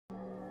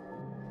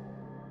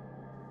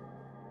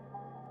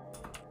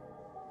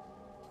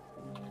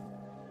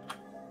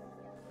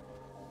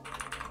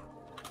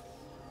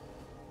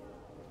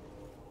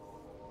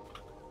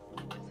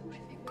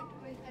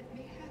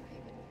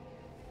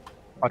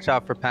Watch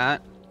out for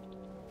Pat.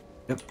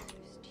 Yep.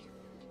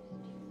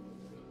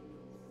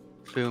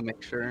 Foo,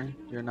 make sure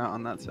you're not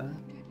on that side.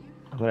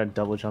 I'm gonna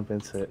double jump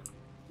into it.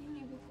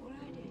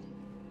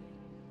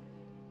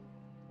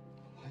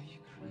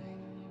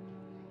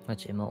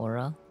 What's Immo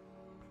Aura?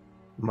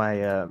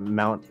 My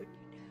mount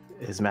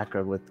is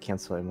macro with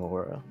cancel Immo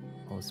Aura.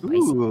 Oh, spicy.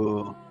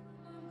 Ooh.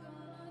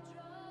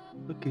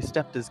 Look, he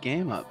stepped his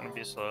game up. Gonna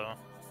be slow.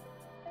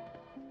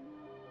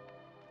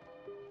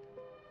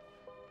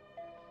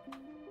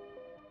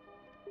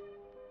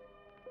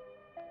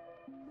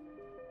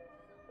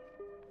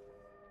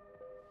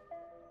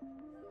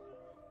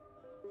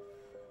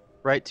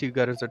 Right, 2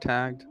 gutters are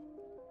tagged.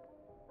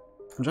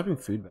 I'm dropping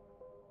food back.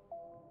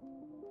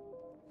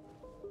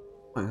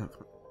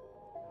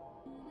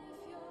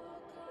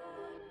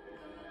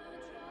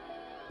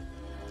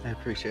 I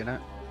appreciate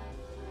it.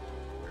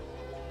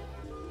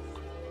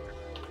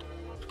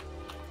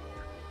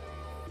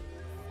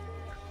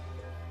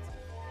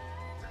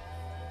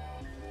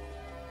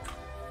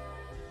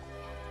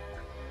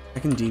 I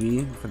can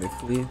DB before they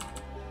flee.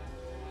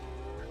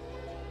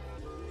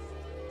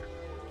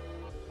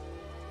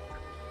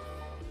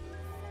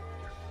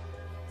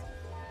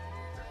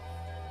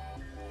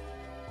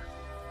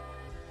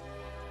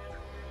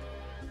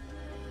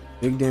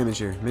 Big damage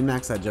here.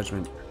 Min-max that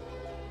judgment.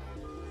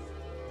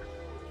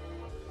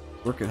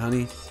 Work it,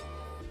 honey.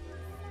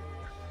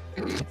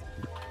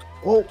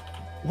 Oh,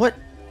 what?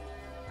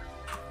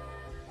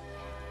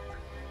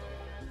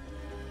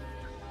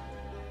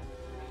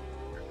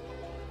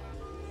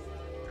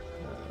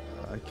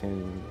 I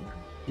can.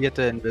 You get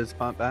the invis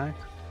spot back.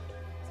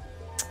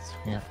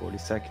 Yeah. 40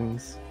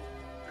 seconds.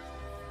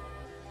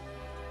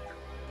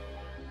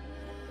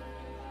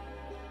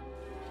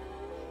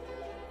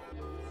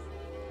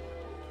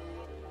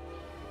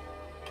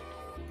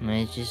 I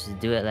mean, just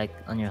do it like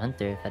on your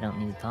hunter. If I don't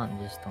need to taunt,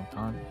 just don't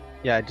taunt.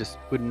 Yeah, I just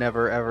would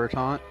never ever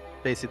taunt,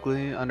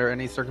 basically, under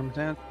any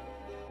circumstance.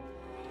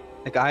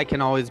 Like, I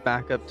can always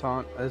back up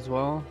taunt as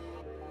well.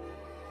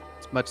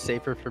 It's much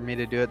safer for me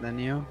to do it than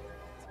you.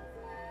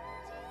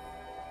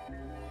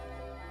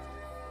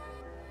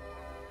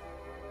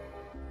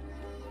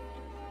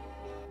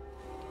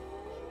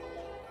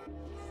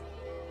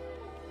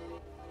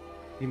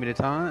 Need me to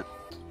taunt?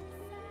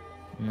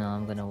 No,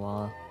 I'm gonna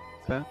wall.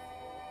 Okay.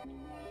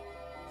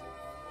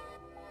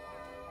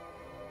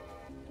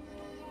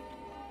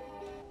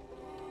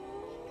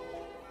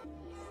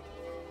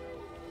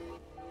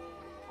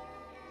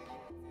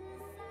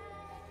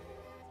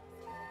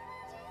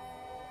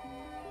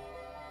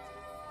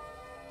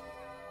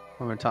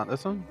 I'm gonna taunt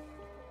this one.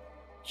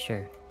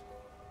 Sure.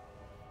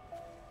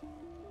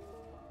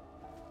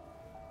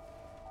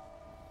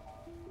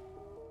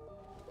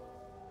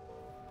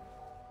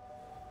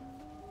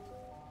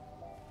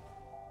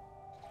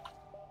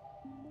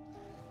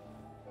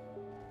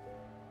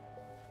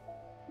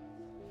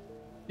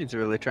 He's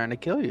really trying to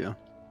kill you.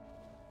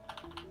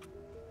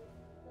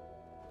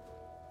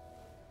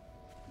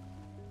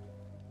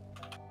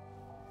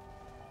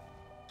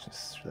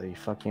 Just really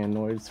fucking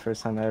annoyed. It's the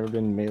first time I've ever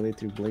been melee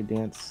through Blade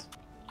Dance.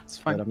 It's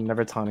fine. But I'm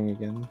never taunting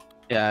again.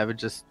 Yeah, I would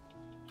just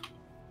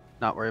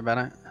not worry about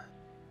it.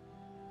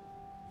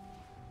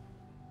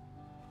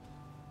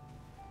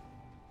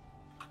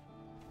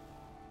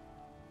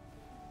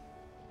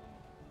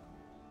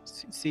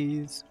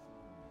 CCs.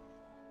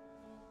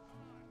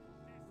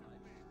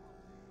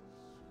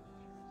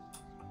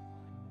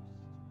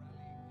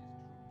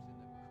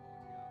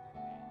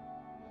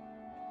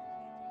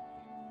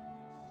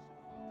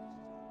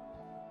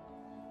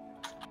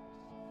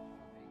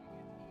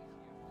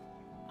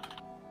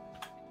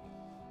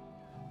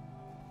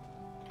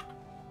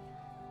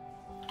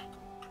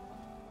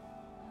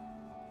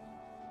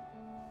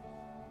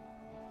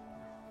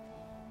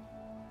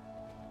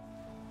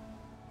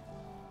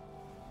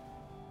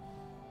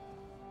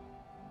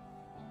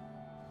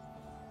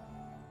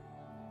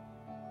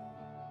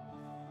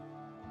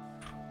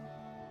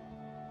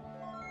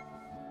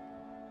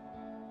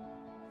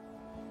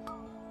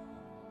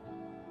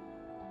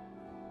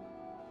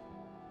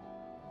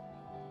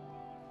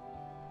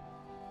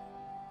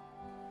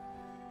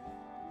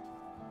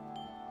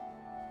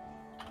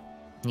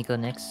 Nico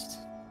next.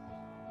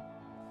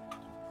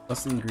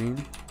 Busting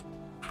green.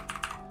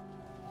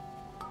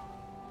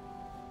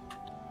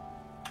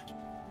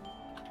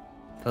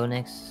 Go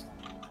next.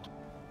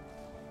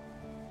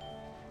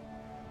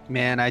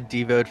 Man, I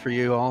devoed for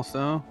you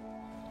also.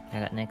 I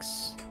got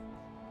next.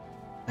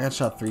 I got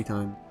shot 3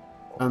 times.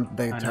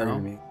 They I know.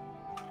 targeted me.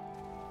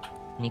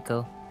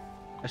 Nico.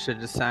 I should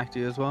have just sacked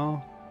you as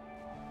well.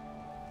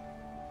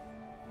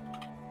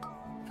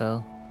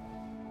 Go.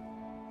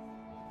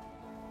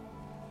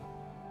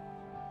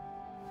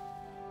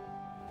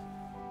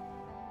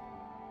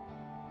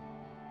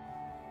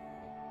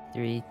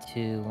 Three,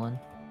 two, one.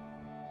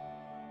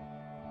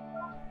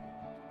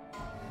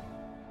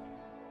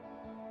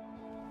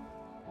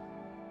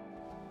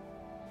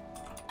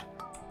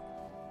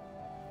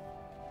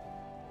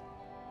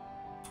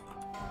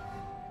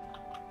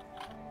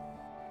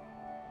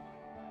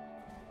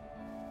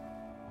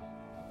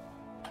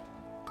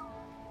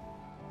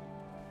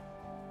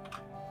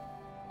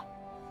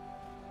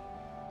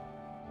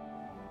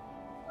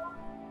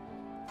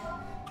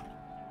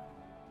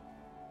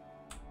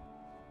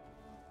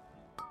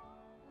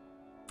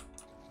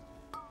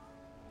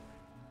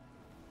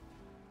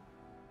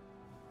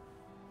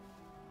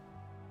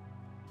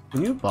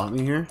 Can you bot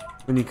me here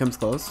when he comes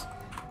close?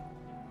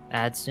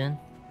 Ads soon.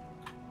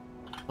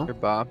 You're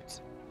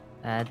bopped.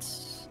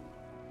 Ads.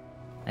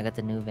 I got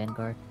the new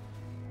Vanguard.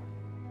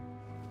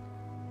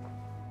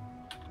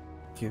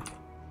 Thank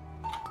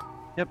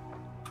you.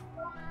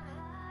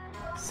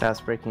 Sass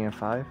breaking in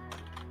 5.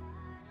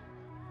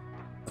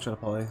 I'll try to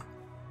poly. Are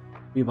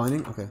you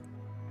binding? Okay.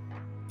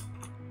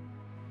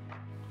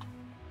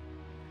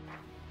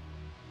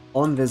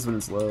 All invis when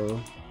it's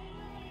low.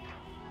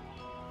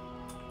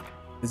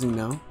 Vising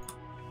now.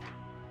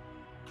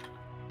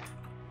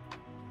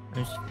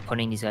 I'm just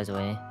putting these guys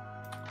away.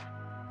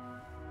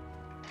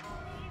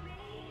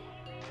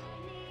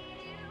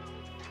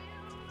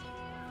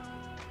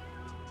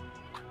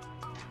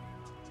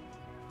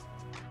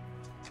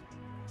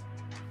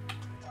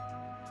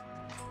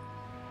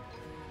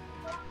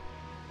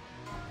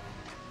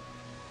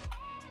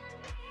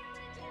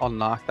 I'll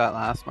knock that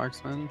last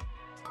marksman.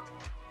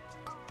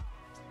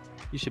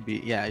 You should be,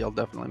 yeah, you'll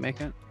definitely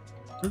make it.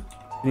 Can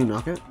you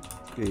knock it?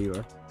 Yeah, you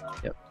are.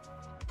 Yep.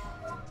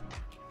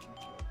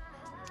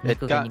 It Nico,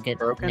 can got you get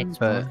broken, next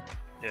but one?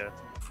 Yeah.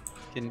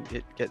 can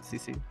it get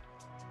CC?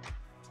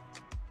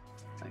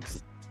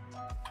 Thanks.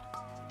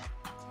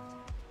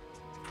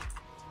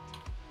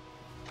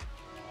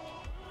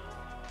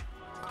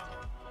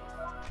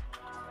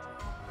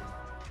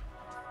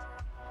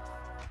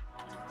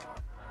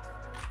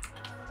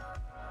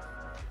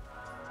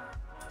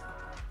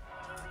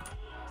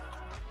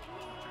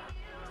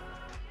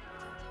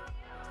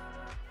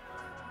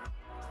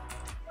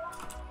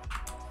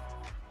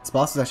 This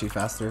boss is actually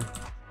faster.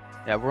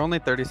 Yeah, we're only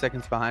 30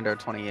 seconds behind our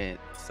 28,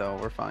 so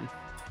we're fine.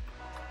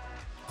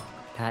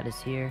 Pat is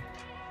here.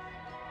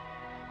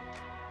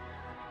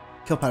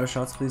 Kill powder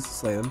shots, please.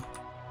 Slay them.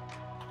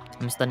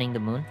 I'm stunning the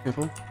moon.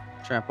 Trample.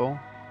 Trample.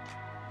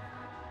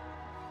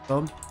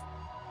 Bob.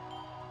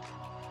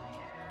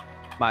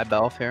 My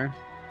Belf here.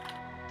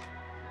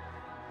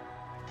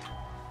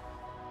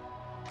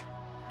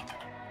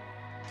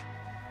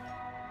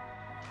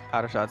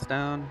 Powder shots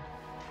down.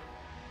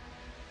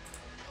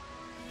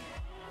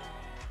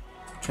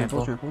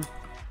 Trample. Trample. Trample.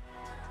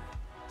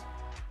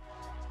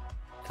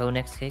 Go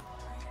next kick.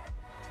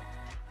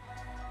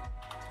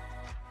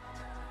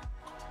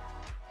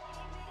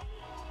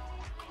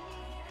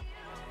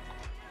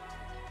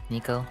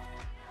 Nico.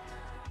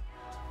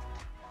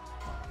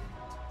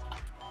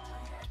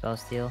 Spell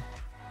steal.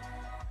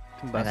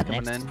 Combust got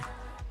coming next. in.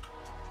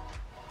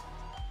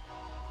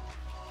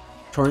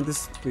 Torrent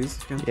this, please,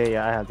 if you can.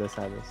 Yeah, I have this,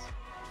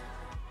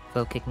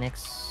 Go kick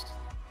next.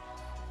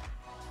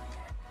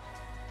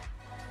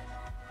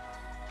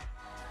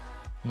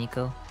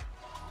 Nico.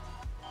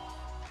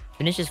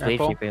 Finish this wave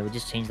Trample. shaper, we'll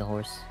just change the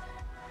horse.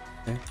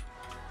 Okay.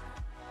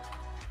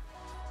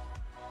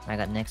 I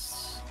got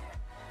next.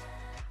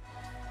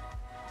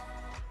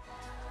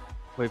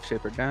 Wave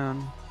shaper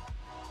down.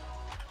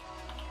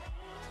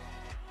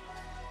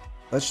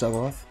 Let's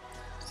shovel off.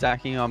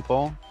 Stacking on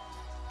pole.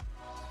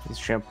 He's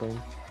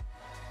trampling.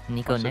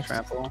 Nico Watch the next.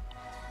 trample.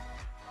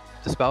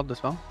 Dispel,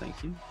 dispel.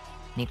 Thank you.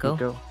 Nico.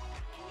 Go.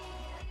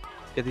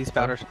 Get these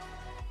powders.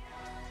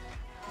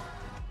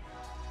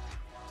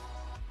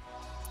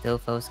 Still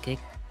foes kick.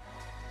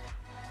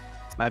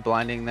 My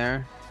blinding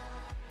there.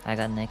 I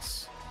got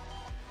next.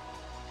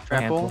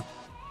 Trample.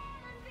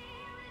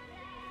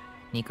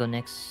 Nico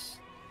next.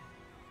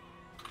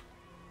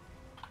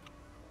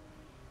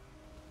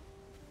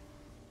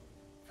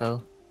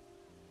 Foe.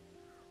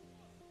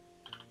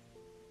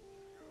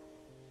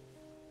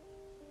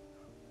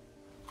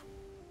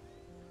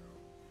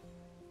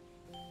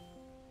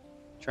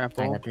 I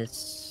Trample. got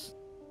this.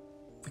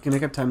 We can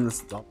make up time in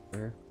this dot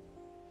here.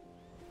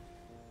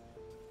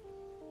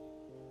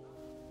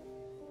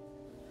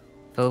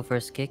 Foe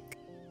first kick.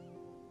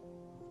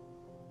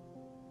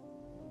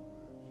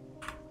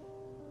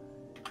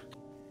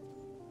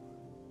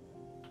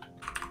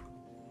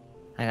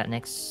 I got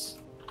next.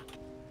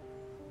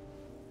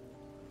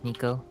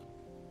 Nico.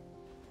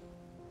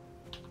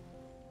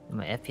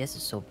 My FPS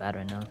is so bad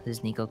right now. This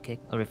is Nico kick.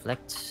 Oh,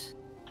 reflect.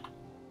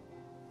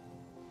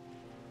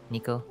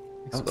 Nico.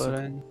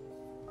 Exploding.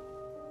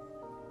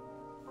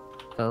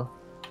 Foe.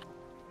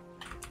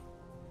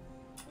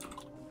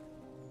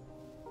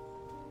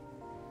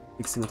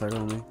 Big single target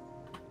only.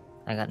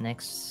 I got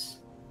next.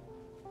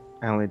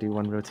 I only do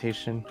one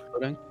rotation.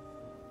 Exploding.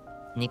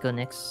 Nico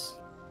next.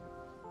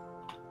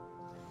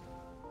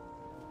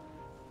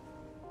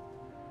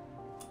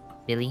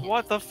 Billy.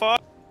 What the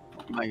fuck?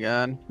 Oh my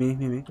god.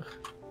 Me.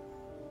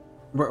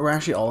 We're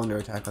actually all under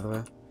attack, by the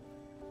way.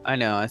 I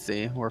know, I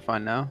see. We're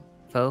fine now.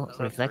 Foe. Those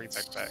are Reflect.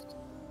 3 back.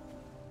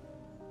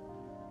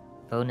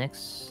 Foe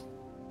next.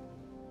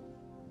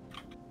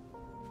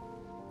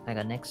 I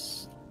got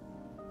next.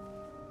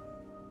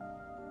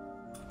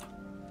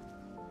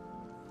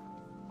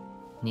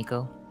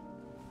 Nico.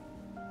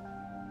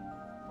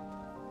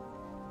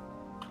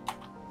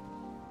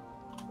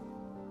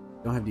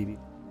 Don't have DB.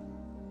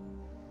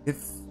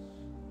 If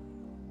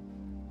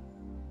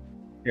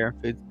Here,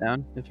 food's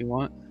down if you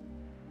want.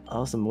 I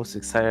was the most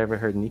excited I ever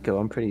heard Nico.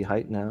 I'm pretty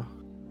hyped now.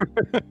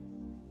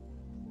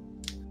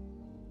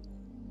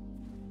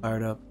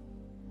 Fired up.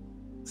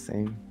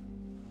 Same.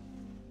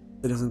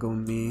 It doesn't go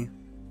with me.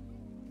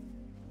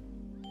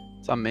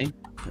 It's on me.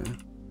 Okay.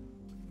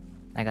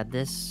 I got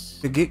this.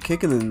 Get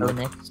kicking in. Go Can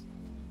next.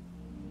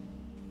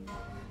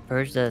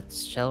 Purge the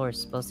shell we're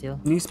supposed to.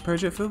 you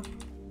purge it, Phil?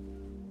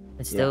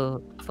 It's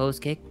still foe's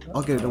kick.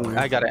 I'll get it. Don't worry.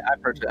 I got it. I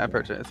purged it. I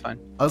purged it. It's fine.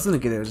 I was gonna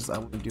get it. Just I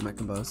want to do my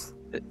combos.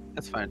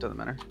 It's fine. It doesn't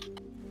matter.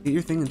 Get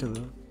your thing into the.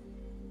 You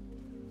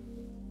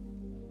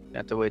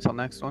have to wait till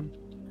next one.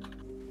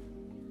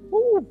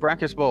 Ooh,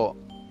 brackish bolt.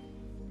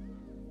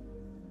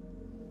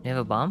 You have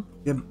a bomb?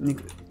 Yeah,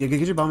 get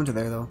your bomb into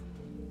there though.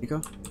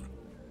 Nico.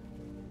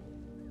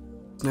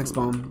 Next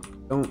bomb.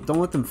 Don't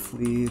let them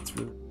flee. It's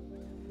really.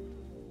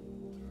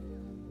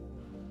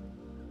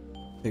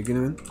 Okay, get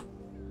him in. Should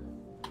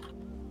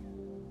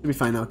be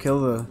fine now. Kill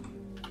the.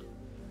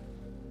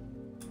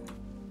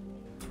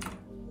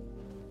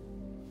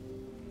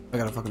 I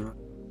gotta fucking run.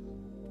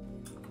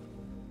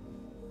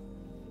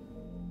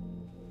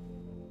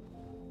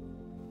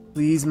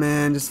 Please,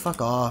 man, just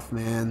fuck off,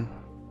 man.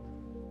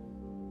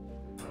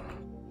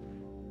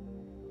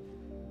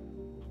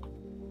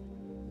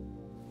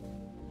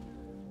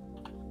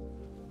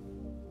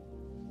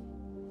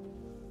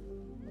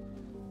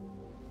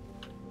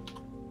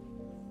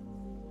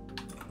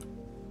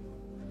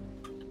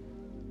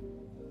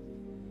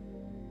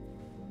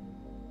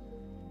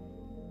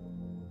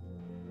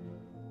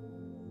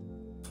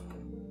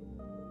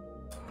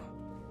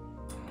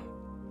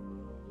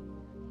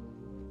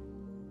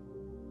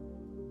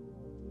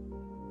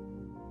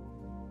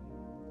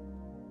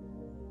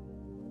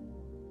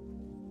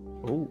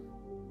 Oh.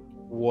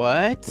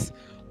 What?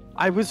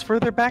 I was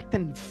further back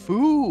than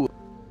Foo.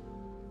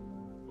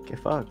 Get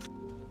fucked.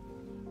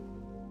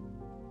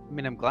 I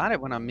mean, I'm glad it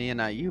went on me and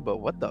not you, but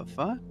what the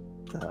fuck?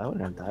 I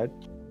wouldn't have died.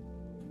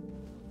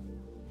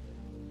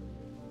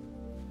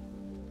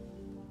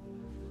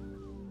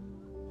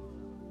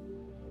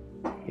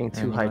 Getting too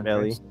And you high went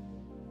belly. first.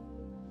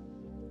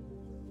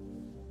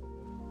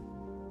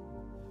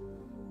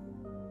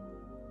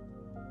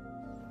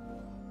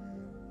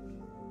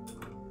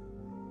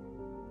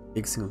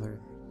 Big single third.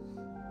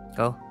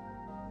 Go.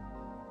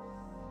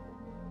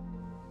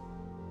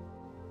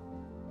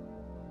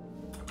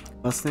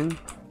 Mustang.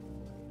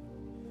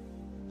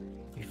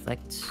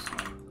 Reflect.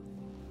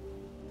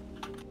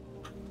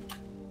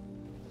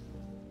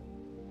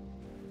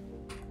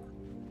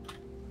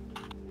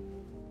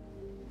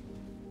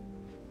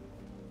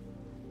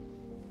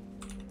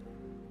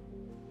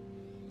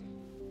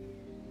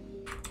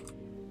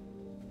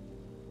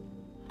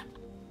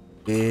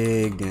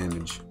 Big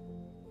damage.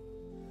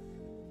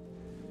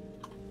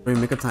 Wait,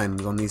 make up time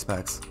on these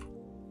packs.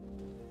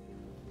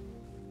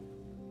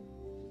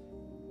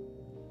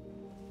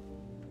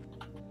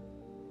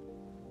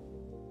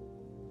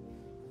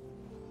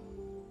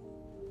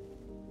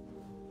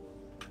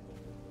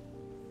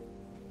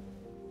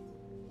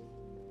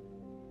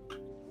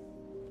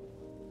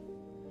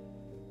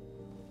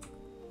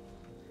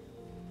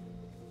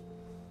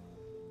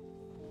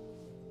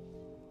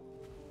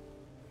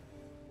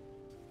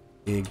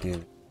 Big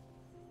damage.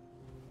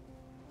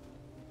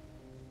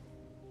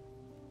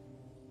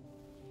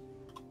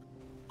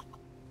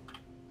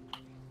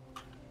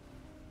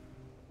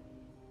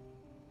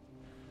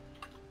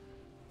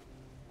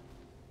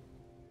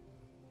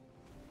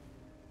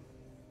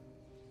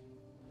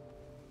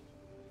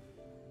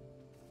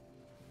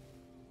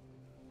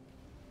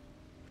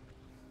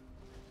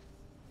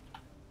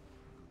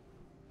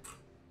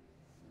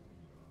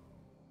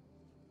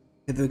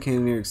 Hit the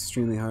cannoneer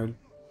extremely hard.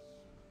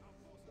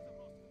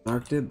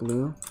 Marked it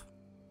blue.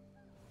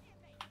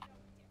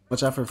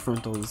 Watch out for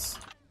frontals.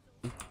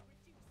 I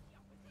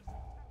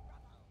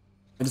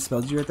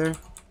dispelled you right there.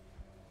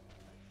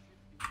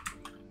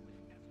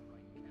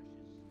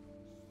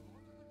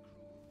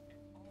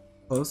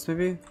 Close,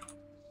 maybe.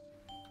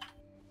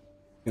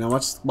 You know,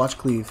 watch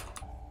cleave.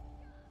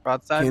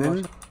 Broadside.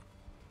 Cannon.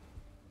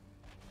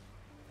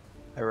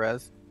 I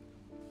res.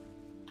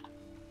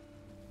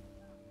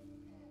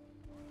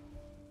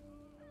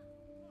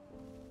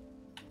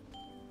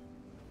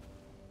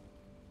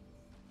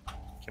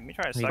 Can we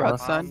try to Wait, stack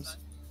broadside? bombs?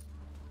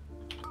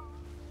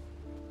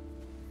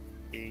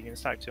 Yeah, you can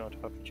stack two on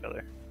top of each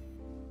other.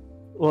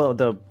 Well,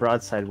 the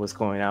broadside was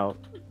going out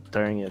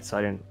during it, so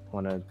I didn't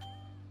want to.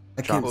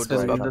 I can't Oh, Dispel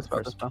spell it.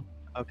 you. dispel.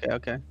 Okay,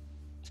 okay.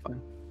 It's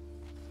fine.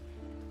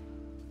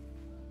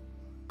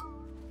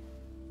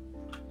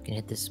 Can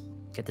hit this.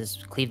 Get this.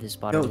 Cleave this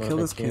spot a Kill, little kill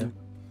bit this too. kid.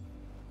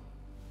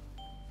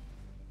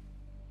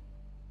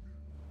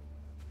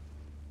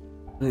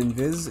 And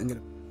invis and get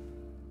it.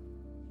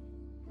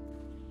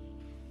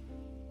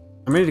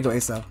 I'm ready to go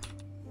ASAP.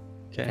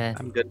 Okay, Okay.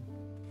 I'm good.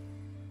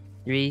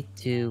 3,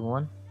 2,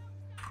 1.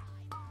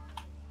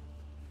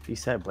 If you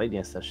said blade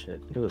against that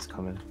shit, it was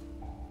coming.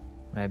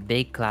 Alright,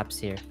 big claps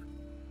here.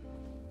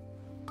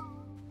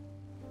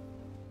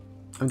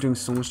 I'm doing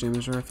so much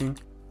damage there, I think.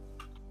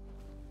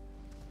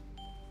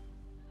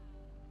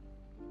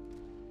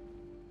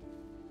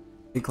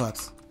 Big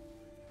claps.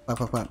 Clap,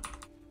 clap, clap.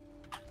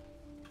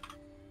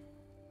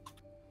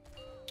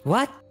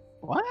 What?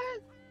 What?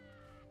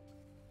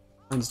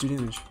 I Let's do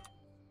damage.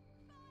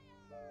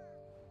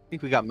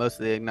 think we got most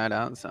of the ignite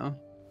out, so.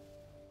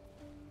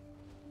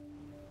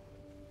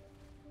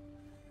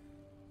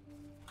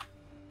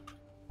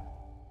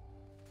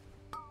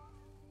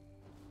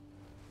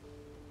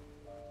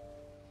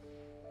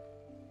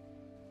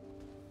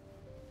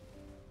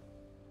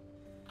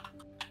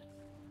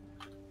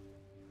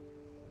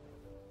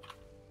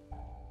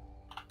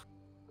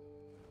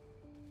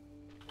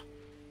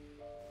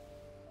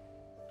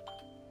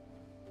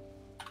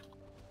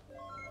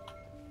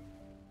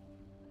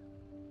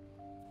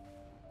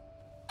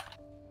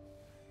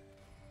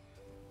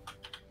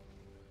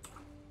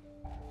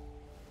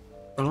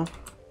 Oh,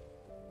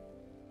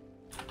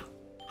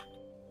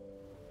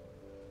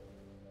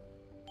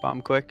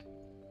 Bomb quick.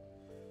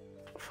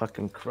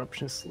 Fucking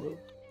corruption slow.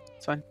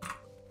 It's fine.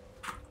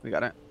 We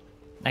got it.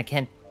 I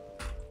can't.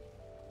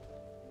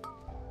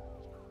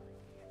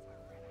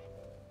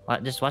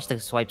 Just watch the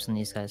swipes on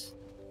these guys.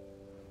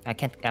 I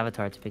can't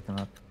avatar to pick them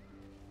up.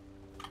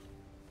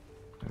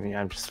 I mean,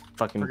 I'm just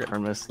fucking Forget-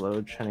 perma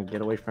slow, trying to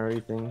get away from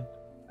everything.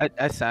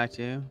 I sacked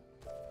you.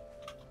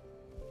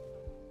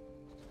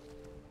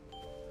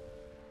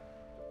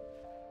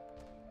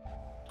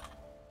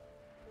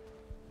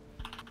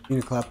 you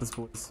need to clap this,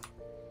 boys.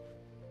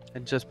 I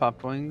just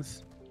popped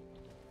wings.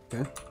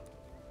 Okay.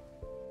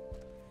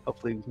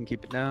 Hopefully we can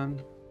keep it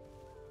down.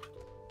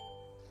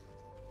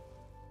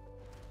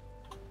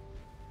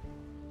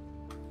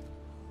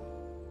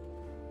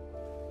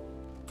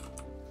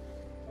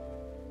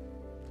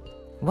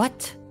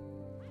 What?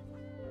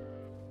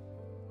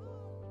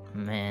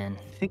 Man.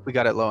 I think we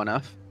got it low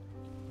enough.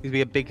 Because we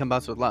have big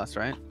combos with lust,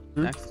 right?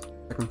 Hmm? Next.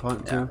 Second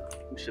point Yeah. too.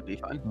 We should be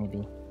fine.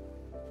 Maybe.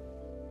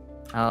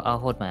 I'll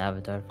hold my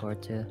avatar for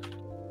it too.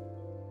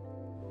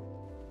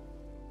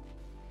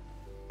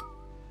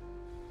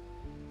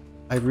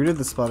 I rooted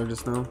the spotter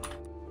just now.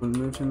 When we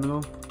moved in the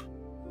middle.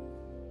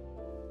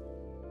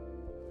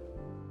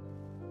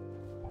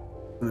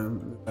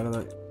 No, out of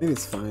that. Maybe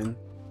it's fine.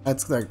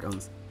 That's their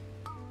guns.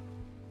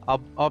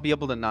 I'll be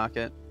able to knock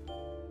it.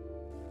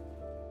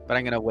 But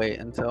I'm gonna wait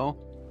until.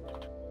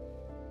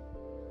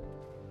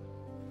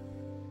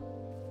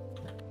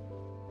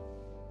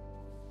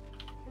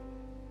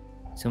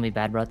 It's gonna be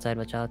bad broadside,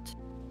 watch out.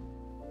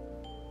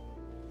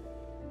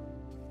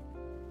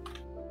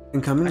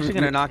 Incoming. I'm actually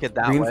gonna knock it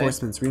that way.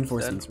 Reinforcements.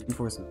 Reinforcements.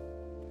 Reinforcements.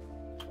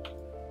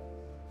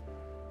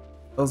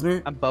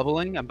 Ellesmêre, I'm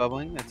bubbling.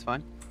 It's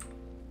fine.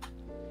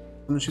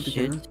 I'm gonna shoot the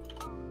Shoot. cannon.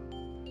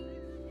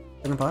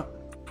 Second pot.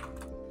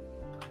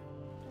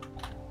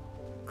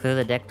 Clear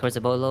the deck towards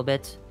the boat a little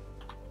bit.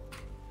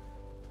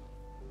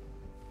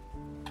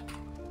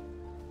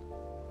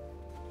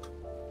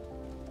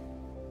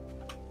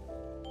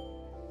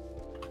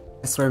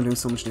 I swear I'm doing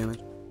so much damage.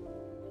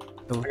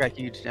 I got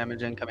huge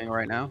damage incoming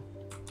right now.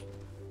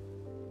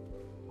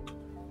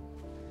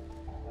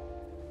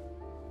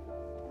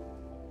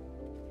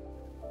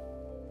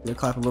 Gonna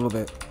clap a little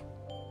bit.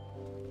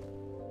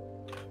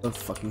 Of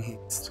fucking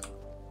haste.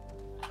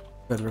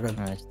 Good, we're good.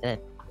 Oh, it's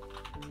dead.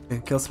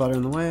 Okay, kill spotter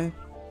in the way.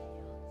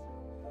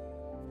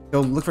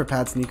 Go look for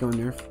pads, Nico and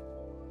Nerf.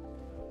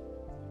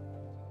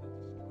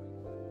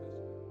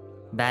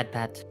 Bad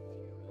pat.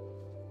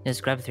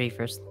 Just grab 3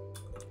 first.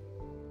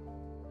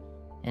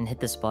 And hit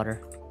the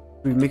spotter.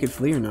 Do we make it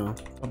flee or no?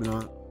 Probably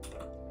not.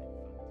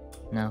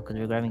 No, because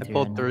we're grabbing I 3.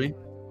 pulled right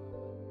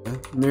 3. Okay.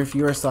 Nerf,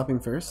 you are stopping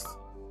first.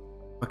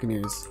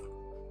 Buccaneers.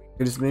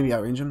 You just maybe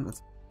outrange him.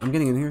 I'm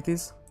getting in here with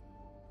these.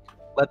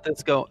 Let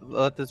this go.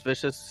 Let this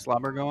vicious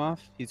slobber go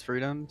off. He's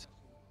freedomed.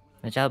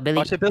 Now. Watch out, Billy.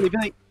 Watch it, Billy.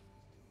 Billy.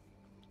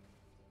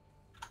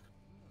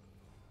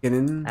 Get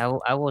in. I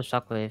will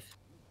shockwave.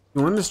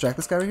 You want to distract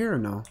this guy right here or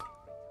no?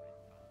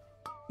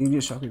 You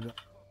need to shockwave that.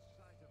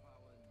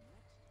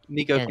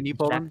 Nico, Yeah, can you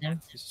pull him? distract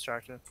him. He's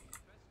distracted.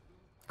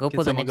 Go Can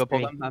pull the someone next go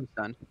pull 3. them? I'm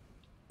done.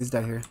 He's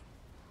dead here.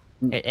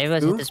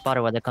 Everyone's Who? hit the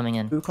spotter while they're coming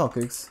in. Who call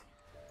kicks?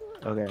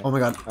 Okay. Oh my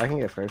god. I can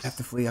get I first. have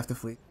to flee. I have to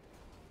flee.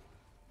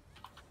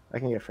 I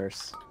can get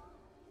first.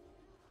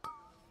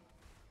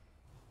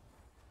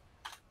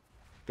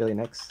 Billy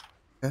next.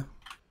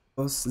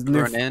 Close. Run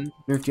Nerf, in.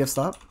 Nerf, do you have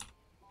stop?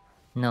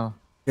 No.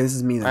 Okay, this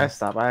is me then. I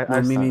stop. I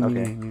No, me, stop.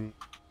 me, Okay. me, me.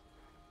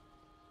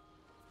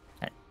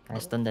 I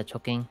stunned the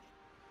choking.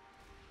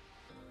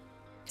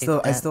 Take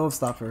Still, I that. still have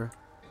stop for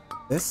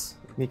this.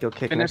 Nico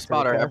kick. Finish next to the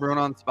spotter. path. Everyone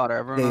on spotter.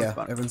 Everyone Yeah, on yeah.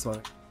 spotter. Everyone's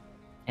spotted.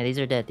 Yeah, these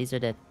are dead. These are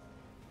dead.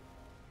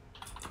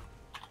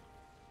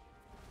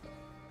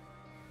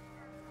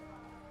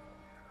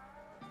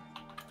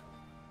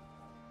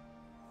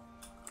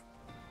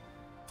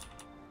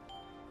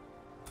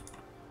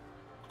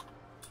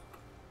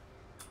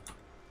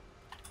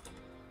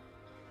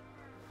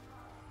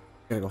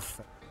 Gotta go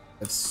fast.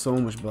 I have so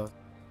much buff.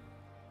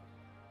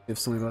 You have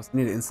so many buffs. I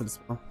need to instant as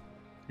well.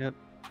 Yep.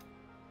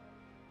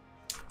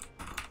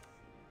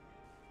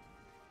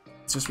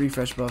 Let's just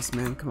refresh buffs,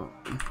 man. Come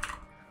on.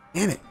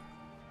 Damn it.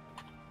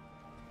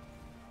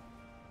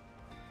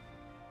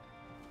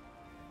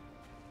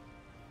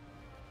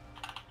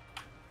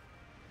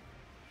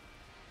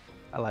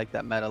 I like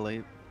that meta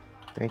leap.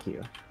 Thank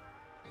you.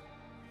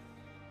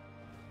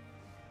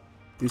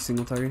 Do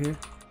single target here.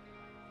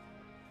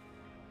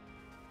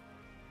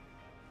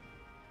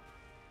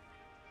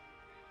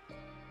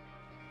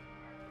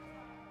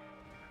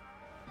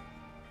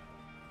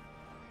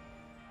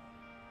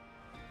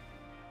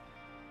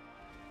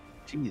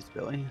 Jeez,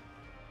 Billy.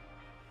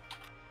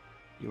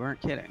 You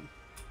weren't kidding.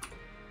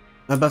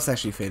 My buff's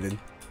actually faded.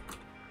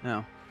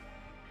 No.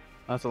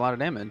 That's a lot of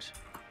damage.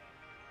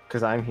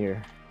 Because I'm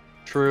here.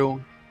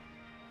 True.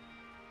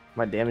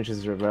 My damage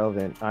is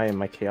irrelevant. I am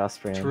my Chaos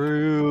brand.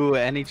 True.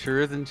 Any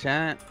truers in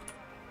chat?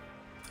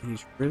 Any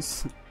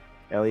Chris?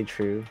 Ellie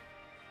True.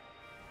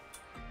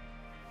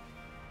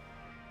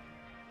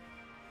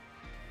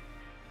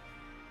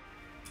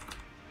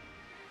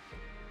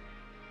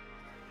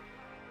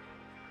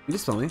 You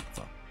just told me.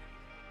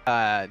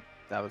 That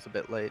was a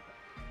bit late.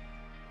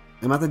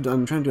 I'm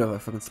trying to do a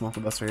fucking small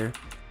filibuster here.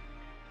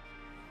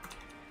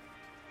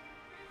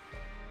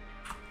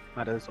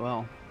 Might as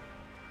well.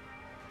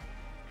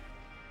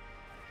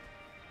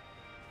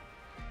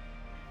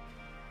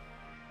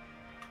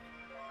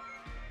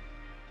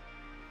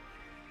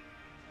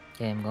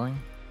 Okay, I'm going.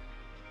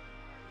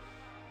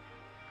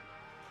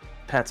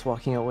 Pat's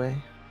walking away.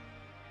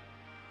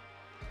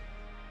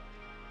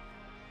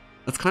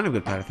 That's kind of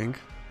good, Pat, I think.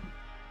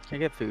 Can I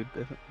get food,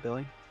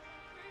 Billy?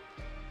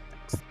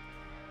 Thanks.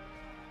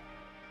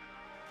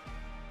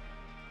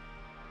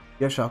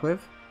 You have shockwave?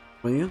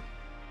 Will you?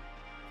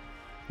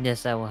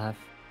 Yes, I will have.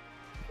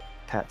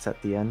 Pat's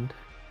at the end.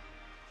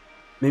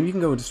 Maybe you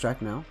can go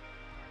distract now.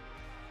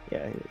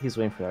 Yeah, he's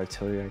waiting for the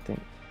artillery, I think.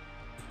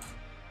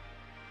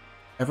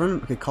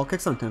 Everyone, okay, call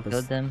kicks on Build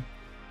Tempest. them.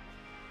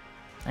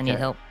 I need Okay.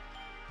 help.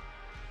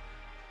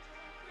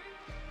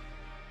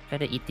 Try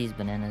to eat these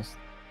bananas.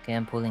 Okay,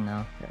 I'm pulling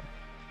now.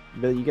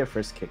 Billy, you get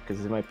first kick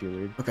because it might be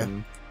weird. Okay.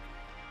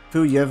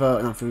 Fu, you have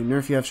no, Fu,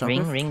 Nerf, you have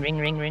shockwave?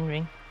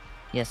 Ring.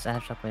 Yes, I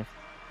have shockwave.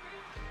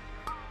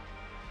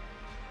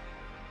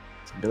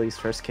 It's Billy's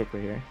first kick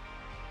right here.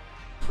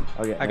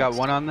 Okay. I got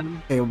one on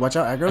them. Okay, watch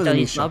out, aggro. Oh, Then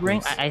he's you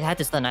slobbering? shockwaves. I had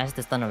to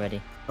stun.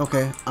 Already.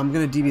 Okay, I'm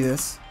gonna DB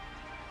this.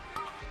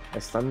 I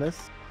stun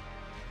this.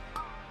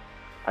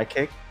 I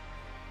kick.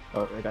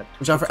 Oh, I got.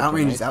 Watch out for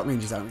outranges,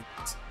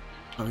 Nice.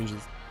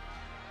 outranges.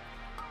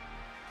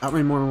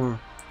 Outrange more.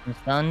 I'm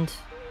stunned.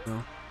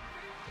 No.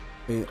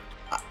 Okay,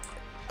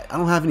 I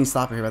don't have any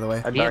stopper here, by the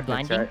way. I Do you have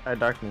darkness, blinding? right? I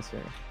darkness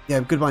here. Yeah,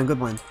 good blind.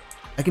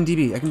 I can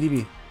DB. I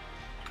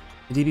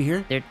DB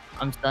here?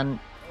 I'm stunned.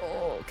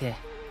 Oh, okay.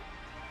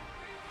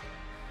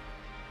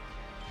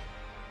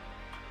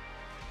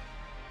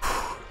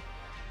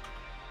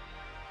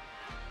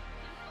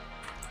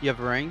 You have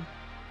a ring?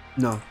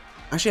 No.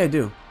 Actually, I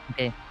do.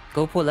 Okay,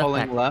 go pull left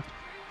Pulling back. left.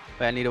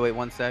 Wait, I need to wait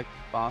 1 sec,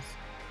 boss.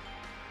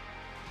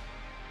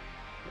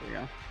 There we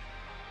go.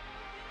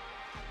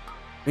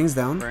 Rings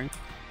down. Ring.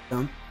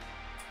 Down.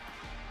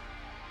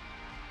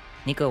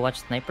 Nico, watch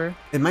sniper.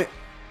 It might.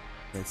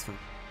 Okay, it's fine.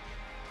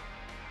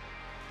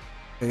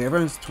 Okay,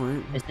 everyone's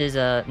 20. This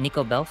is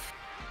Nico Belf.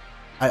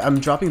 I'm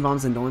dropping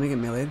bombs and don't want to get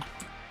meleeed.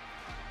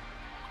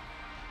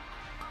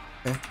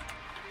 Okay.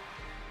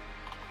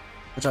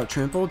 Watch out,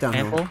 trample,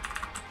 downhill. Trample.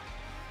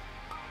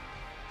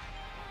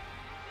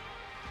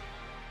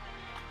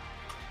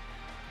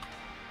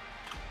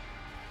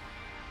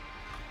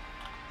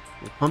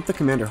 Pump the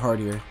commander hard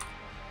here.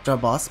 Watch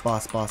out, boss. You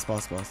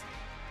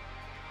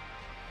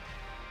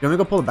want me to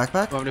go pull the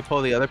backpack? You want me to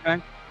pull the other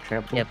pack?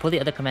 Trample. Yeah, pull the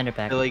other commander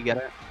back. Billy, get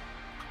it?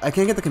 I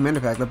can't get the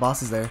commander pack. The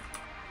boss is there.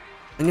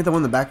 I can get the one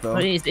in the back though. Oh,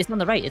 it's on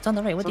the right. It's on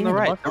the right. What It's do on you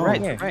the mean? right. The The boss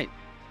is right. there. The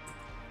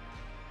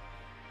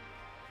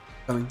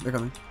right. They're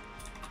coming.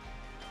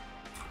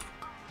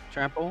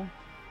 Trample.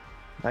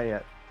 Not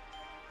yet.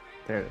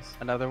 There it is.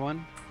 Another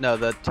one. No,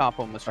 the top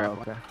one was Oh,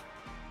 trample. okay.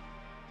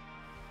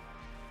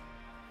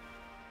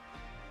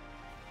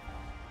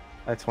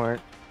 I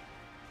torrent.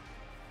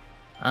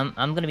 I'm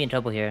gonna be in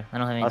trouble here. I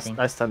don't have anything.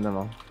 I stunned them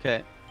all.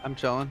 Okay, I'm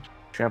chilling.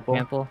 Trample.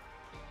 Trample.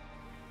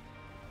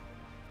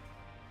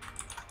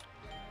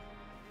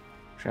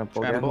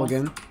 Trample Trample.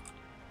 again. Again.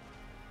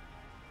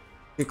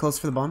 Get close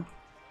for the bomb.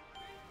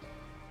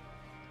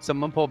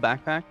 Someone pull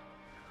backpack.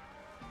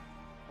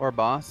 Or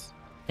boss.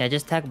 Yeah,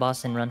 just tag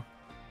boss and run.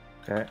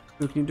 Okay.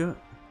 Who can you do it?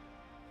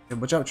 Okay,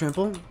 watch out,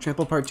 trample.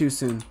 Trample part 2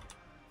 soon.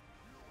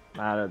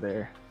 Out of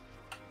there.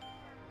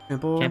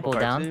 Trample. Trample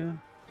Part down. 2.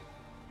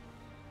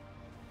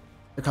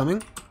 They're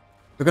coming.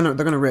 They're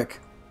gonna Rick.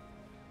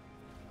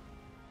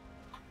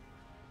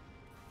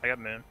 I got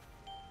moon.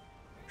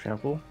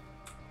 Trample.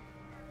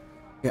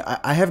 Yeah,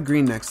 I have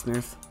green next,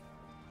 Nerf.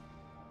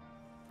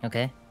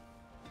 Okay.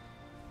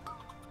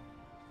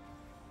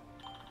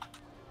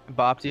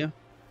 Bopped you.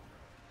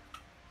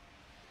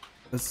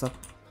 This up.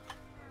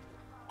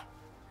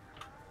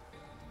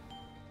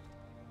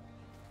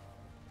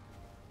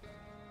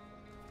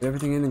 Get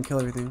everything in and kill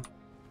everything.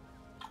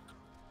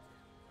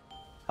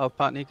 Health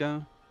pot,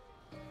 Nico.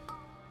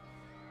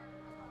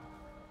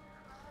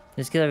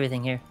 Just kill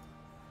everything here.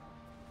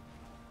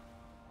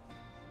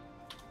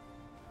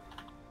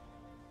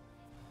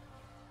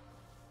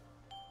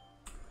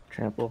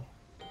 Trample.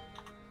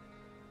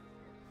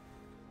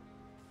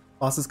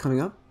 Boss is coming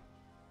up.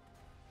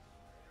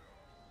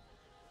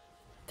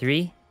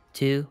 3,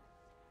 2,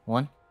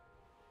 1.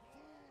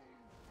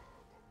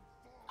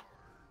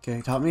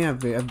 Okay, top me. I have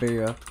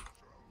barrier up.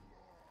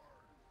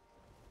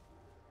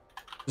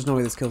 There's no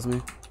way this kills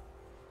me.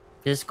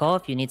 Just call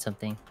if you need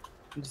something.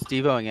 I'm just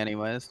devoing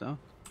anyways, though.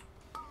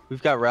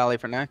 We've got rally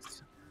for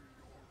next.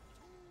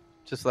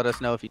 Just let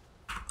us know if you.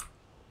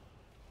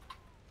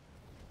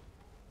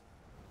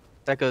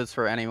 That goes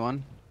for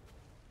anyone.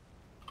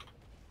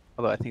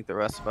 Although I think the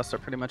rest of us are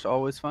pretty much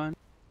always fine.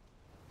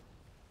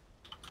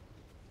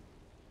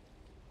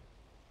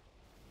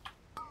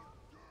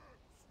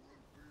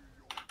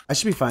 I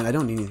should be fine. I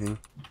don't need anything.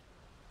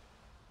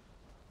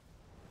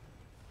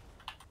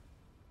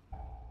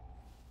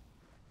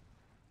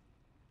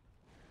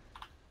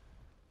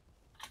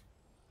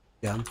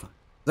 Yeah, I'm fine.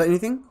 Is that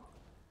anything?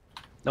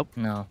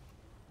 No.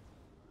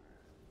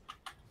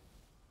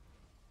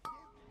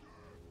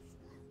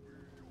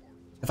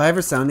 If I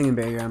ever sounding in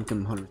barrier, I'm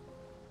 100.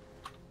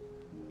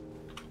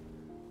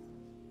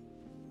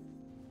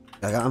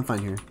 Yeah, I'm fine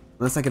here.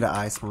 Unless I get an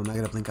eye spawn, I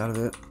gotta blink out of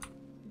it.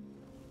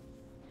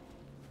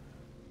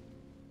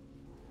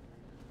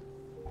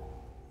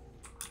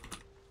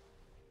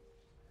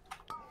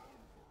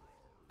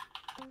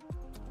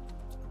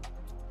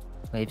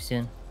 Wave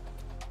soon.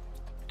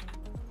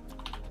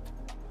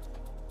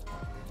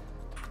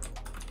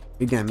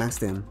 Big damn, max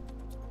damn.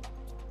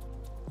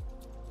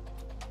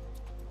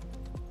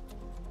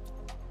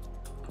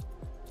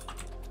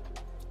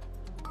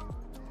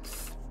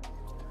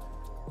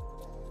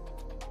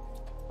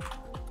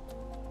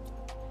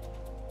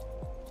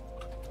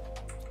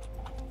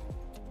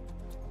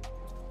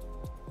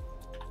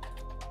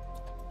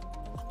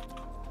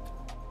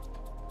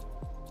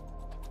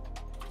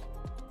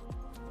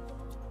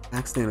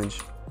 Max damage.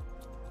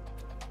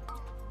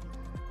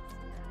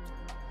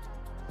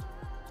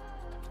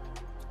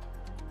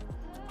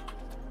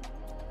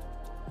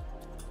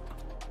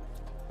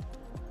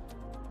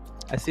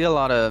 I see a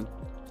lot of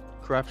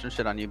corruption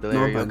shit on you, Billy.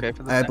 No, Are I'm you fine. okay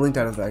for this? I next? blinked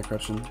out of that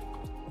corruption.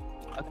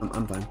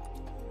 I'm fine.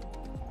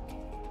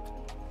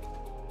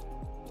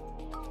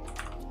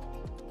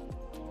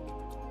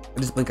 I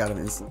just blink out of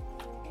it instantly.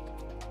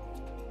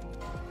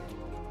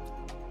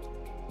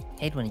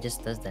 Hate when he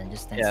just does that and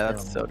just stands Yeah, still.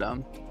 that's so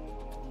dumb.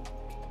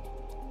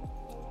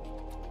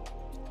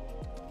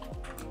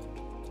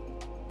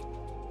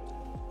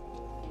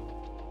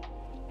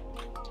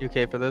 You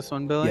okay for this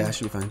one, Billy? Yeah, I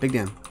should be fine. Big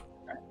damn.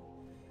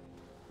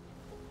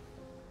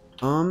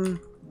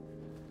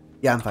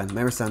 Yeah, I'm fine.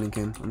 My resounding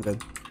came. I'm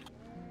good.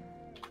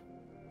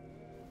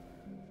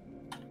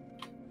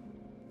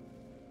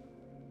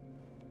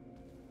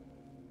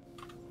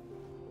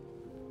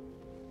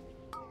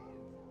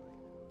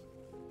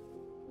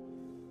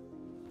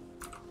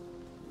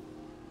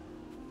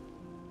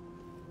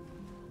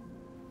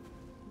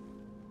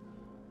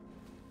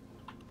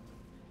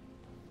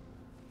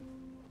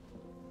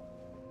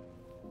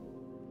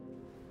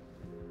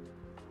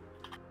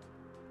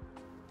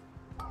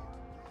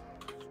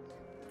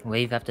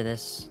 Wave after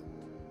this.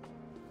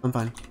 I'm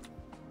fine.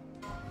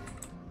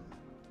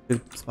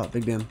 Good spot.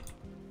 Big damn.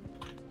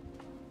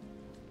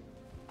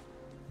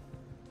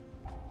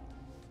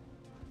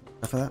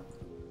 After that.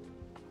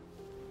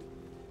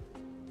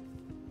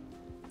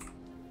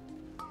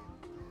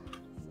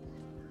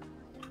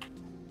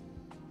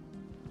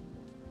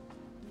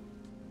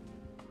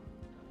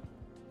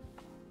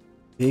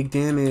 Big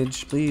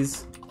damage,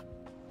 please.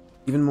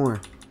 Even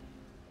more.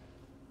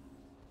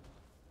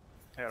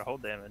 I got a whole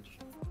damage.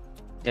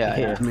 Yeah,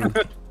 yeah. I mean,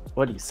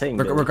 What are you saying?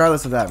 Billy?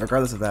 regardless of that,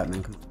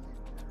 man. Come on.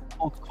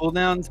 Hold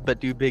cooldowns, but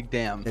do big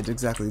damn. Yeah,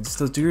 exactly.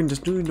 Just do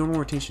your normal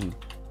rotation.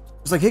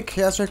 Just like hit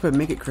chaos strike, but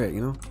make it crit.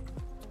 You know.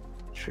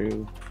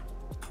 True.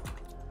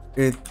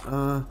 It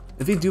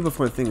if you do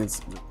before the thing,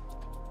 it's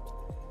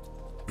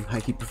high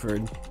key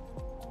preferred.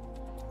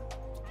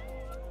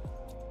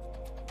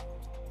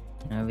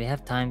 We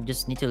have time.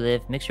 Just need to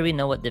live. Make sure we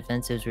know what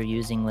defensives we're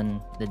using when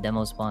the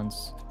demo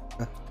spawns.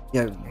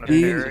 Yeah, I'm gonna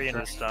be parry and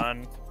a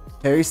stun.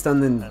 parry, stun,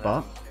 then And,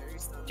 bop.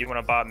 Do you want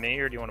to bot me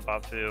or do you want to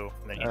bot Fu?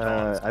 And then he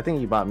taunts. I think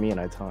you bought me and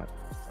I taunt.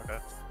 Okay.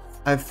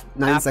 I have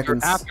 9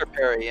 seconds. After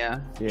parry, yeah.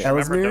 Yeah.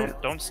 Remember,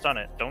 Ellesmêre? don't stun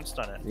it. Don't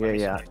stun it. Yeah, Let me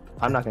yeah. snipe.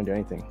 I'm not gonna do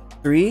anything.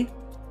 3,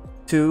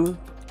 2,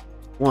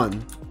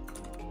 1.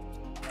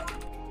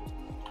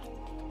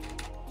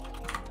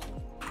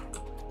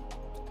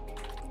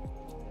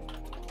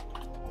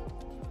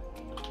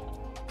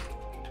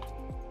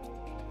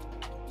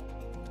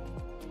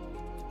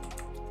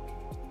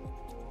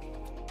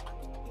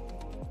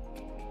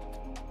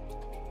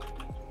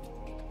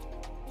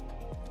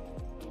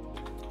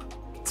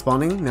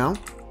 Spawning now.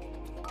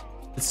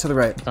 It's to the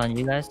right. It's on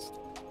you guys.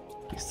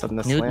 You sudden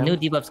the New slam.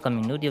 debuffs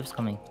coming. New debuffs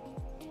coming.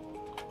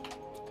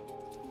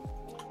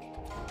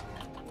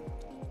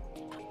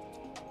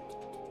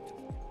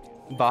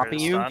 Bopping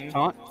you? Stun.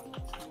 Taunt?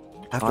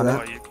 After On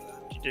that, Oh,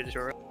 you did it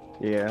already?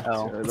 Yeah.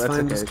 Oh. sure, it's that's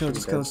fine. okay. Just it go. should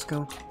Just be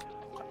go.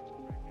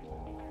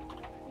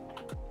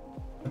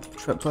 good.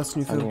 Just go. Plus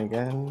new Stunning field.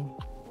 again.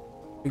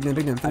 Big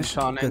name. I'm Finish.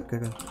 taunting.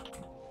 Good.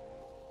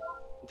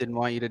 Didn't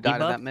want you to die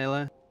to Debuff? that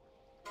melee.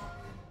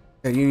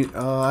 Okay, you.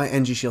 I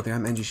NG shield here.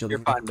 I'm NG shielding.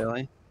 You're fine,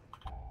 Billy.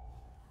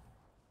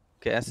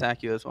 Okay, I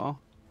sack you as well.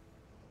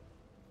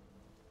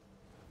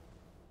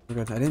 We're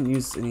good. I didn't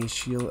use any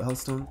shield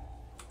hellstone.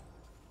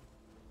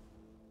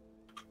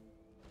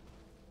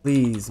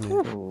 Please, man.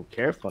 Ooh,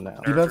 careful now.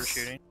 Nerf Debuffs? for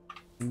shooting.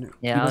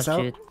 Yeah, I'll Debuffs out?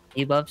 shoot.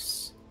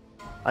 Debuffs.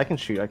 I can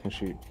shoot. I can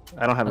shoot.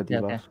 I don't have Okay,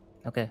 a debuff.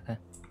 Okay. I'm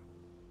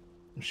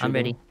I'm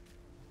ready.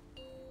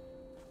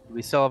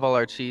 We still have all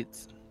our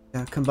cheats.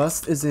 Yeah,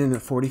 combust is in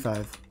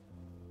 45.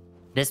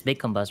 This big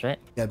combust, right?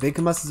 Yeah, big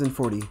combust is in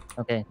 40.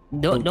 Okay.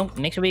 Don't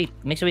make sure we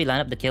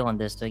line up the kill on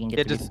this so we can get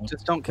Yeah, the reaping.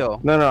 just don't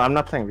kill. No, I'm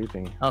not playing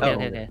reaping. Okay, Oh,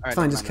 okay. Alright,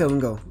 Fine, never just mind kill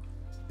and go.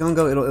 Kill and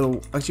go.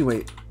 It'll actually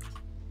wait.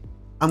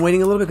 I'm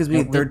waiting a little bit because we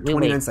Yeah, need we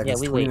 29 wait.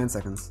 seconds. Yeah, we wait. 29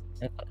 seconds.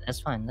 That's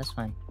fine. That's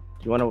fine.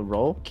 You want to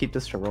roll? Keep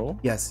this to roll?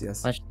 Yes,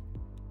 yes. Watch.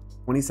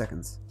 20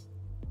 seconds.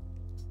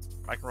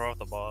 I can roll with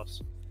the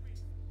boss.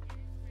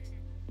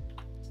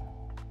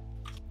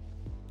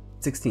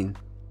 16.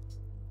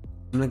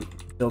 I'm gonna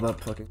build up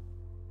fucking.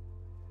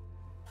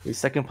 We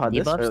second pod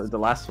this or Debuffs? the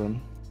last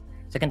one?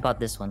 Second pot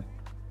this one.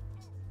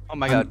 Oh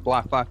my god,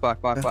 block.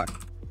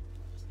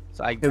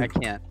 So I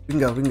can't. We can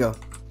go.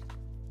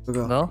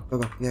 Go.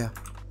 Go? Yeah.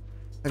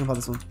 Second part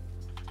this one.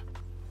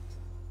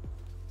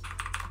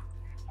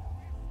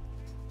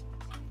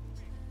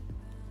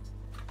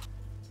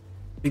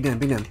 Big damn.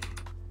 Big damage.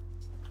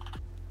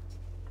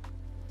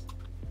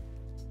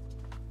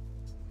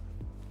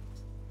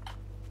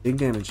 Big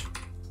damage.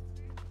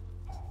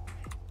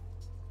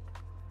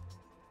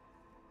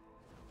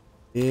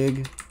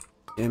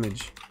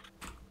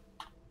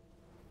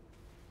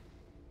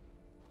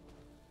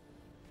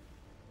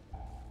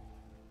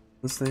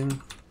 This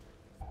thing.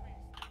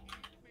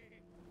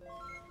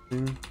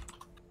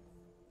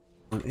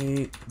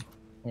 1-8.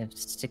 We have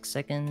 6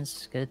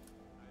 seconds. Good.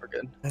 We're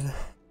good.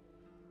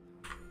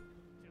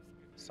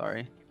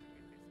 Sorry.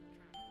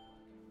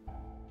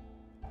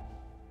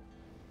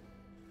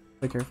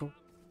 Be careful.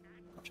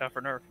 Watch out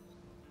for Nerf.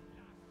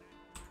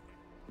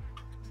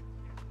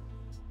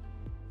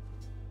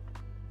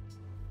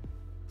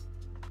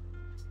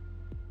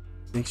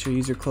 Make sure you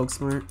use your cloak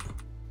smart.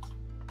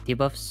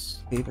 Debuffs.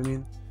 Cape, I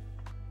mean.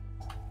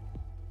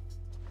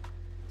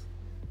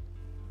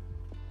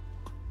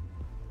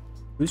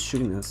 Who's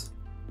shooting this?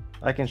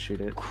 I can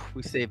shoot it.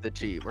 We saved the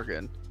cheat. We're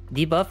good.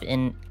 Debuff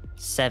in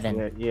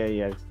 7.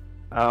 Yeah.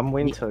 I'm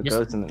waiting till it Just-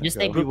 goes and then just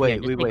go. take group wait, here.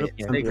 Just we take wait. group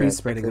here. I'm Take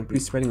pre-spreading. it. I'm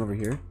pre-spreading over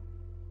here.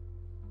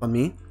 On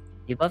me.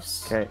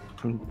 Debuffs. Okay,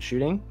 I'm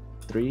shooting.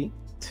 3,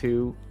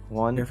 2,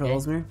 1. Careful, Okay.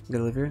 Ellesmêre. You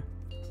gotta live here.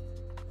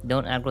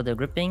 Don't aggro the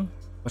gripping.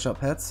 Watch out,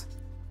 pets.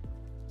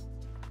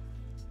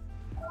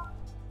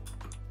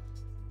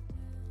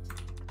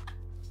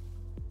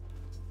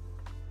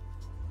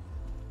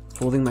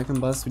 Holding my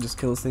combust. We just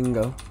kill this thing and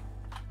go.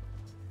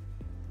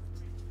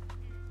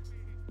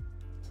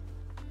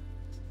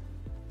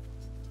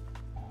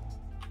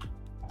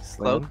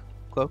 Slam.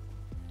 Cloak.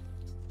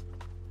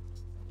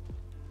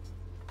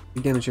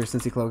 Big damage here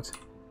since he cloaked.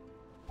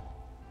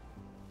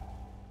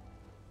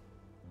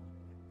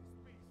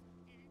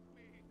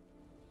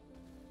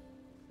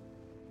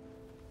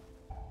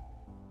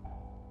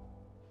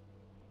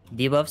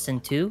 Debuffs in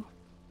 2.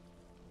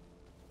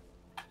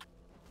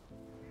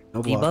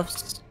 No block.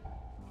 Debuffs.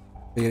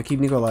 We gotta keep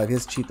Nico alive. He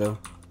has cheat though.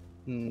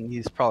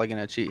 He's probably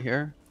gonna cheat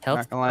here. Health.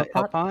 Not gonna lie. Health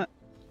Health pot.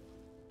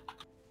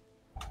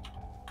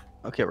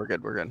 Okay, we're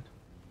good.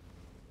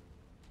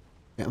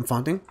 Yeah, I'm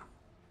fonting.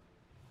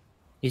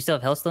 You still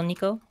have Hellstone,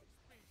 Nico?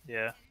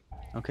 Yeah.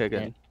 Okay,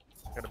 good.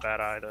 Got a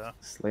bad eye though.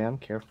 Slam,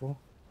 careful.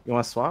 You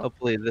want to swap?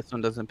 Hopefully this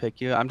one doesn't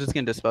pick you. I'm just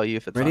gonna dispel you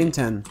if it's Ready on. in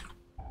 10.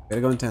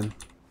 Gotta go in 10.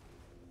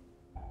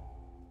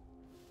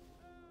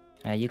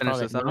 You Finish call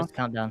it. this off? Let's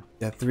countdown.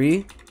 Yeah,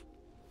 3,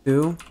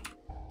 2,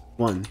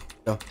 1.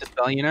 Go.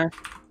 Dispel you, Nerf.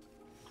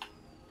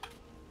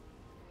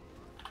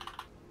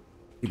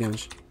 Big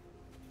damage.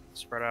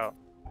 Spread out.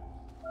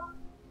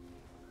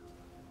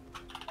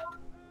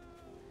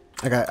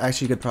 I got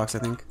actually good procs, I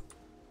think.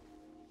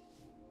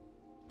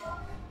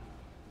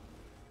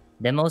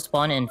 Demo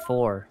spawn in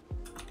 4.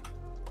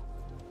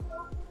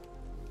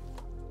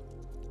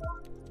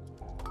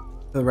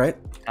 To the right.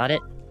 Got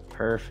it.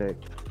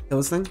 Perfect. Kill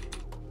this thing.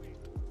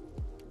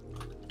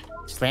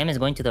 Slam is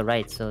going to the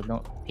right, so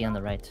don't be on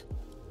the right.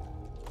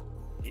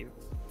 2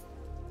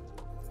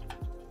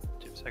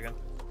 seconds.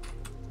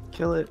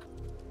 Kill it.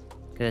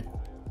 Good.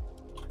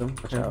 So,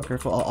 careful,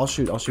 careful. I'll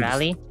shoot. I'll shoot.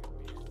 Rally.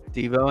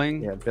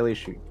 Devoing. Yeah, Billy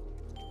shoot.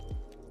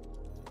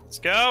 Let's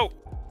go.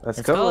 Let's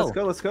Let's go. go. Let's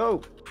go. Let's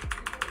go.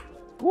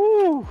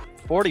 Woo!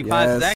 45 Yes. seconds.